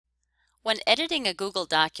When editing a Google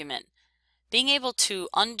document, being able to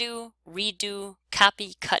undo, redo,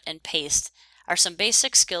 copy, cut, and paste are some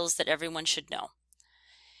basic skills that everyone should know.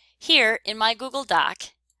 Here in my Google Doc,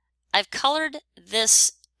 I've highlighted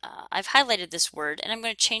this word, and I'm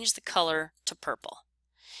going to change the color to purple.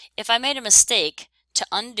 If I made a mistake, to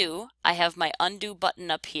undo, I have my undo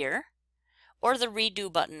button up here or the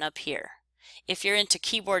redo button up here. If you're into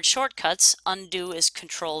keyboard shortcuts, undo is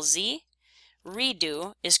Control Z,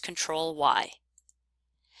 redo is Control Y.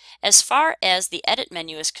 As far as the edit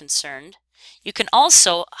menu is concerned, you can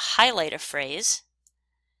also highlight a phrase,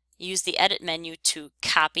 use the edit menu to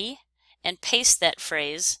copy and paste that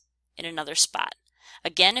phrase in another spot.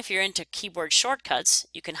 Again, if you're into keyboard shortcuts,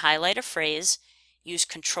 you can highlight a phrase, use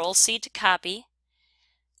Control C to copy,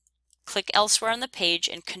 click elsewhere on the page,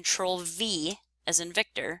 and Control V, as in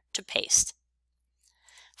Victor, to paste.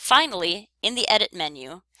 Finally, in the edit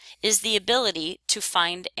menu is the ability to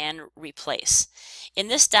find and replace. In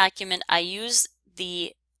this document, I use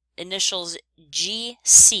the initials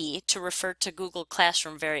GC to refer to Google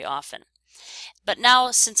Classroom very often. But now,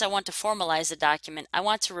 since I want to formalize the document, I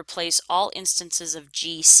want to replace all instances of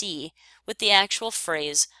GC with the actual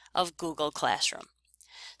phrase of Google Classroom.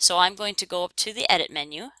 So I'm going to go up to the edit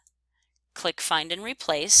menu, click Find and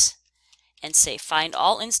Replace, and say Find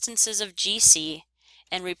all instances of GC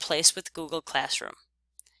and replace with Google Classroom.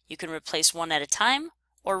 You can replace one at a time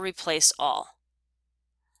or replace all.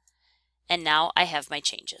 And now I have my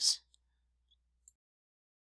changes.